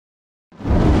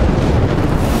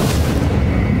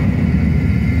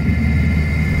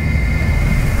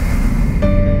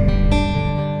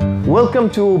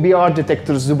Welcome to BR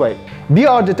Detectors Dubai.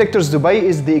 BR Detectors Dubai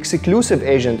is the exclusive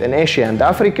agent in Asia and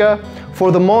Africa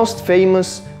for the most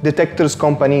famous detectors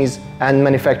companies and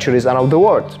manufacturers around the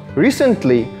world.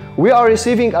 Recently, we are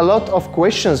receiving a lot of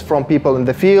questions from people in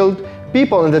the field,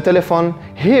 people in the telephone,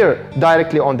 here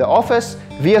directly on the office,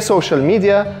 via social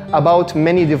media about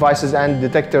many devices and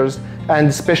detectors, and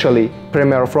especially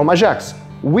Primero from Ajax.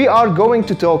 We are going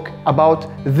to talk about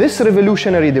this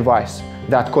revolutionary device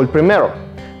that called Primero,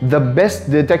 the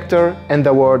best detector in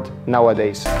the world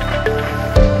nowadays.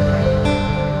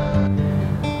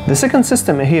 The second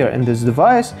system here in this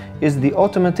device is the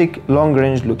automatic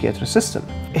long-range locator system.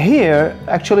 Here,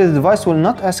 actually, the device will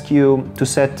not ask you to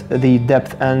set the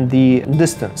depth and the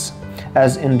distance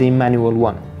as in the manual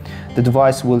one. The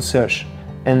device will search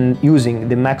in using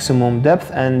the maximum depth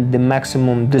and the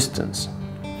maximum distance.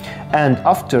 And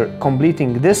after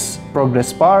completing this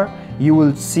progress bar, you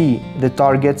will see the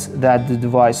targets that the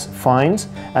device finds,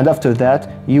 and after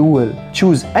that you will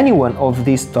choose any one of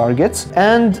these targets,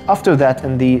 and after that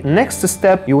in the next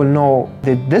step you will know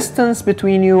the distance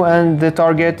between you and the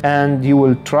target, and you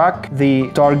will track the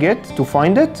target to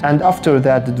find it, and after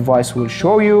that the device will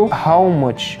show you how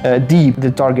much deep the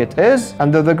target is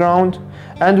under the ground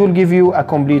and will give you a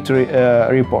complete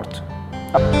report.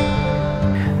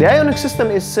 The ionic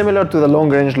system is similar to the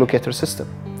long-range locator system.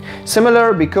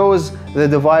 Similar because the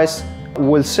device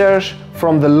will search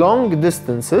from the long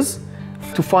distances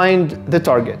to find the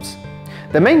targets.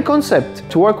 The main concept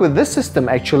to work with this system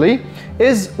actually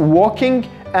is walking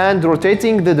and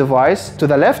rotating the device to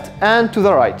the left and to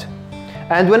the right.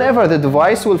 And whenever the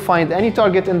device will find any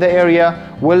target in the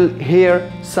area, will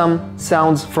hear some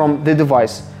sounds from the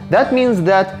device. That means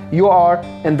that you are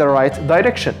in the right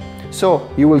direction. So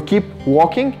you will keep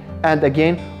walking and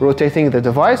again rotating the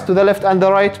device to the left and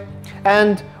the right.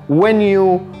 And when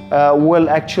you will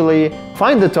actually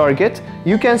find the target,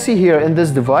 you can see here in this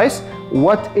device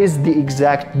what is the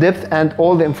exact depth and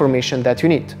all the information that you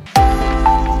need.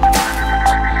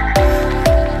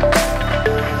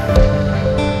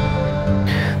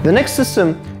 The next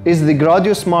system is the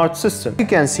Gradio Smart system. You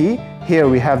can see here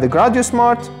we have the Gradio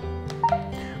Smart.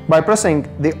 By pressing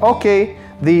the OK,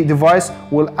 the device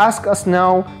will ask us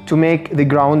now to make the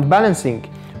ground balancing.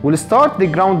 We'll start the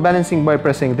ground balancing by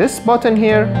pressing this button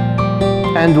here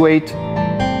and wait.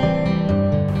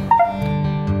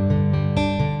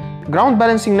 Ground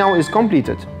balancing now is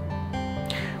completed.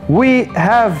 We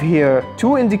have here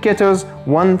two indicators,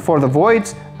 one for the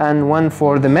voids and one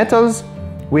for the metals.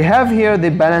 We have here the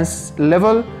balance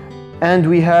level, and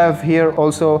we have here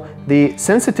also the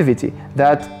sensitivity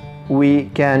that we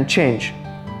can change.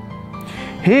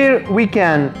 Here we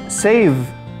can save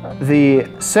the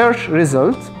search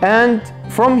result, and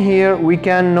from here we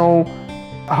can know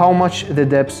how much the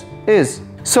depth is.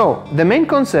 So the main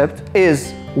concept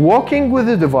is walking with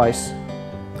the device,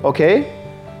 okay,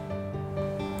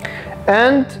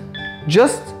 and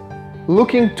just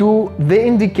looking to the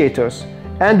indicators,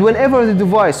 and whenever the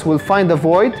device will find a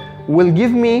void, will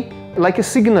give me like a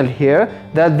signal here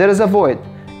that there is a void,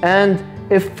 and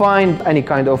if find any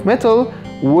kind of metal,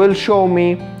 will show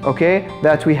me, okay,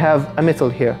 that we have a metal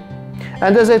here.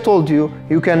 And as I told you,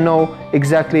 you can know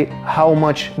exactly how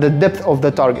much the depth of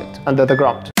the target under the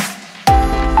ground.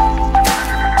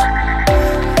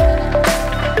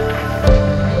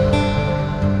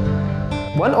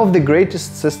 One of the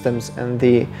greatest systems in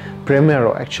the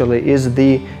Primero actually is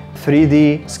the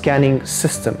 3D scanning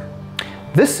system.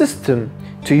 This system,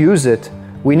 to use it,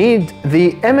 we need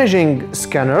the imaging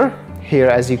scanner here,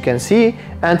 as you can see,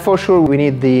 and for sure we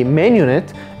need the main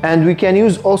unit, and we can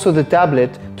use also the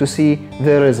tablet to see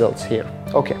the results here.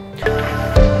 Okay.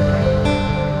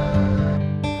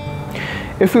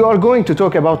 If we are going to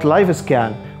talk about live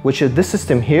scan, which is this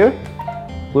system here,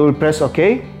 we will press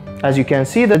OK. As you can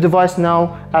see, the device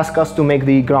now asks us to make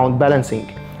the ground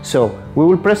balancing. So we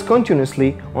will press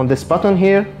continuously on this button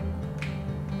here.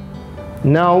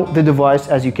 Now the device,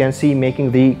 as you can see,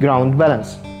 making the ground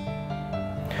balance.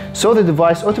 So the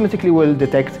device automatically will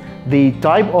detect the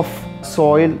type of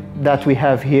soil that we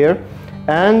have here,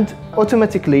 and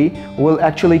automatically will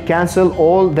actually cancel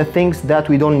all the things that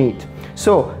we don't need.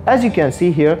 So as you can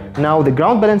see here, now the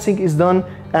ground balancing is done,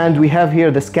 and we have here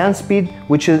the scan speed,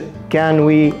 which is can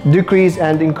we decrease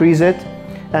and increase it,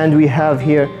 and we have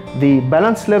here the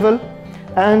balance level,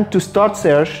 and to start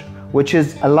search, which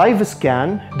is a live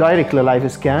scan, directly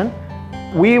live scan,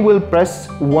 we will press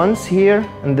once here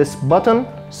on this button.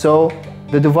 So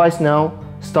the device now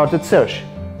started search.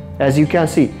 As you can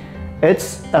see,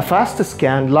 it's a fast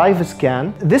scan, live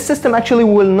scan. This system actually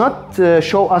will not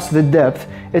show us the depth.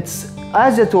 It's,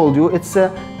 as I told you, it's a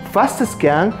fast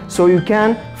scan, so you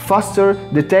can faster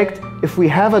detect if we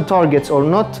have a target or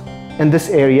not in this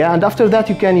area, and after that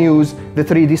you can use the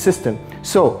 3D system.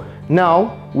 So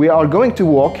now we are going to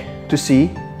walk to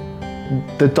see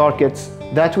the targets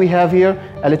that we have here,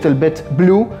 a little bit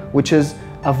blue, which is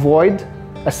a void,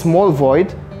 a small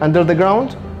void under the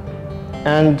ground,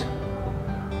 and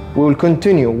we will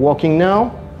continue walking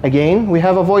now. Again, we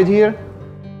have a void here.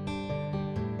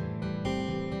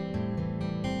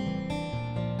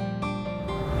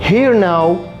 Here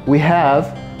now we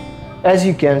have, as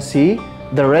you can see,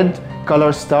 the red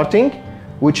color starting,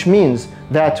 which means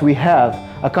that we have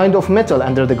a kind of metal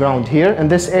under the ground here in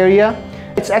this area.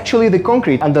 It's actually the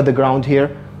concrete under the ground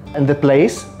here in the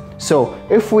place. So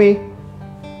if we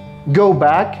go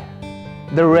back,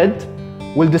 the red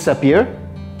will disappear,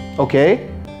 okay?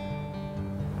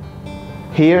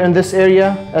 Here in this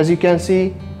area, as you can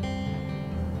see,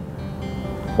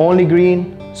 only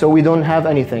green, so we don't have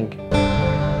anything.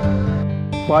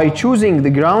 By choosing the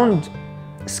ground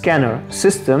scanner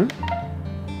system,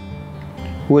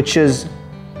 which is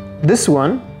this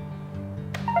one,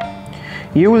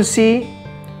 you will see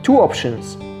two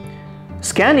options: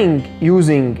 scanning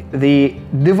using the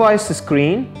device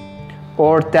screen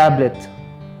or tablet.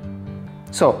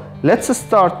 So let's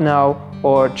start now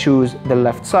or choose the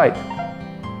left side.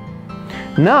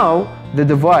 Now the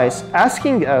device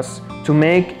asking us to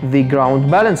make the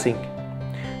ground balancing.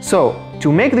 So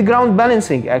to make the ground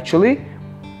balancing, actually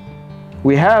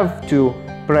we have to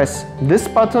press this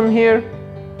button here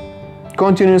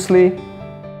continuously.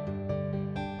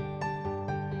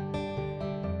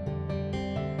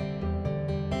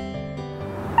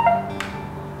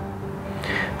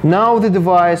 Now the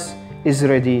device is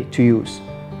ready to use.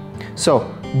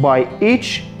 So by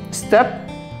each step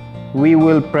we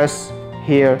will press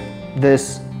here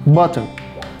this button.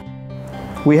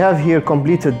 We have here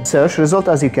completed search result.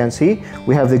 As you can see,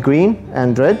 we have the green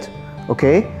and red,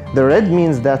 okay? The red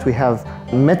means that we have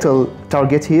metal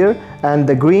target here, and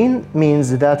the green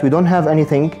means that we don't have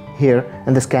anything here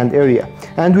in the scanned area.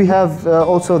 And we have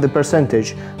also the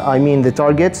percentage, I mean the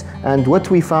targets and what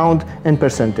we found in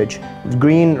percentage: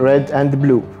 green, red and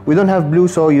blue. We don't have blue,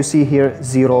 so you see here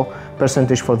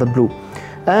 0% for the blue.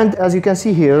 And as you can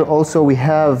see here also we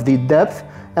have the depth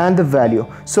and the value.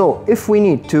 So if we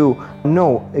need to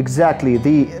know exactly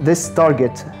this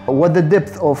target, what the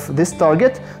depth of this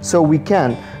target, so we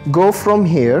can go from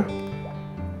here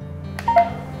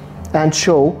and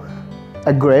show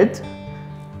a grid,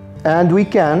 and we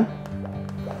can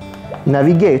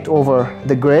navigate over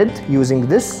the grid using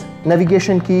this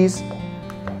navigation keys.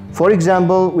 For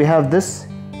example, we have this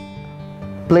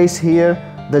place here,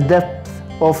 the depth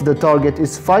of the target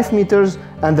is 5 meters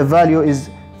and the value is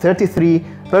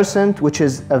 33%, which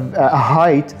is a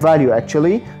height value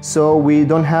actually. So we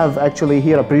don't have actually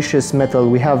here a precious metal,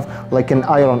 we have like an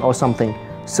iron or something.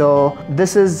 So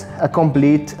this is a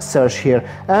complete search here.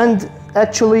 And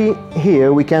actually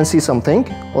here we can see something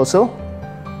also.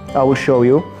 I will show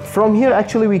you. From here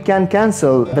actually we can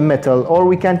cancel the metal, or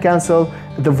we can cancel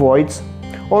the voids,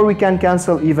 or we can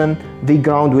cancel even the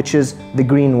ground, which is the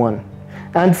green one.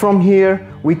 And from here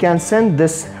we can send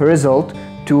this result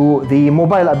to the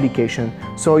mobile application.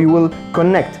 So you will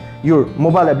connect your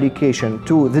mobile application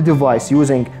to the device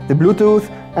using the Bluetooth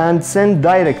and send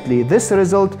directly this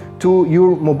result to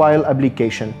your mobile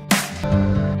application.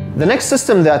 The next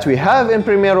system that we have in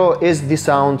Primero is the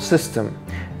sound system.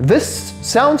 This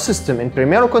sound system in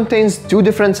Primero contains two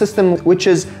different systems, which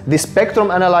is the spectrum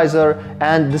analyzer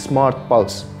and the smart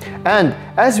pulse. And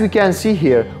as we can see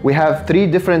here, we have three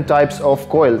different types of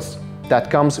coils that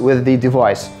comes with the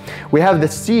device. We have the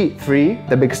C3,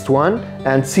 the biggest one,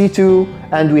 and C2,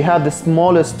 and we have the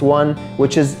smallest one,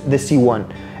 which is the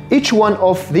C1. Each one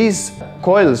of these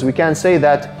coils, we can say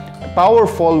that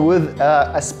powerful with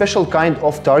a special kind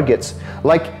of targets.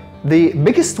 Like the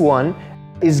biggest one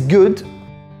is good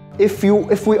if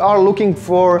we are looking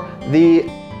for the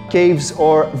caves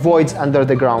or voids under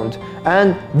the ground.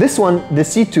 And this one, the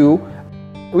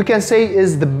C2, we can say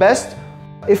is the best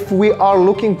if we are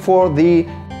looking for the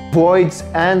voids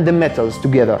and the metals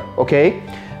together, okay?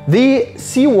 The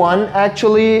C1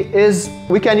 actually is,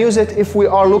 we can use it if we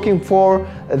are looking for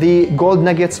the gold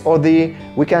nuggets, or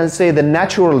we can say the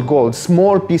natural gold,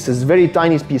 small pieces, very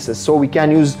tiny pieces. So we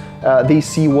can use the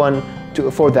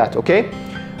C1 for that, okay?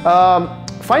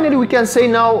 Finally, we can say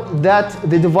now that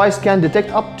the device can detect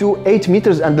up to 8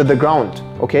 meters under the ground,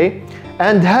 okay?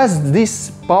 And has this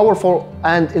powerful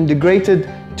and integrated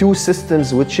two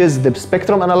systems, which is the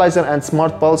spectrum analyzer and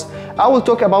smart pulse. I will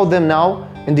talk about them now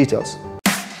in details.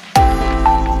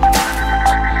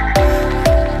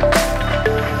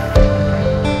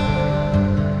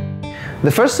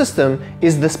 The first system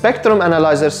is the spectrum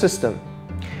analyzer system.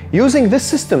 Using this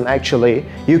system, actually,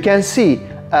 you can see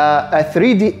a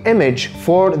 3D image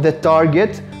for the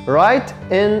target right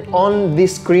on the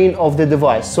screen of the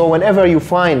device. So whenever you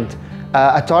find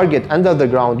a target under the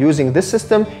ground using this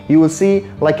system, you will see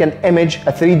like an image,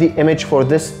 a 3D image for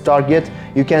this target.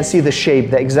 You can see the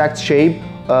shape, the exact shape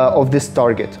of this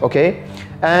target, okay?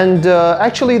 And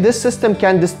actually this system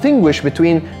can distinguish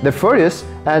between the ferrous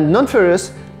and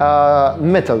non-ferrous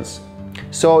metals.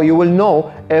 So you will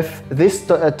know if this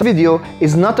video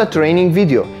is not a training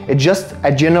video. It's just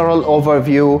a general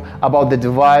overview about the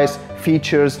device,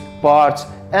 features, parts,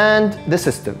 and the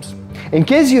systems. In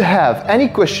case you have any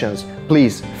questions,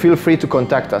 please feel free to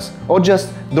contact us or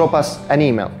just drop us an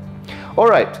email.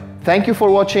 Alright, thank you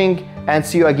for watching and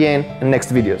see you again in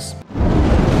next videos.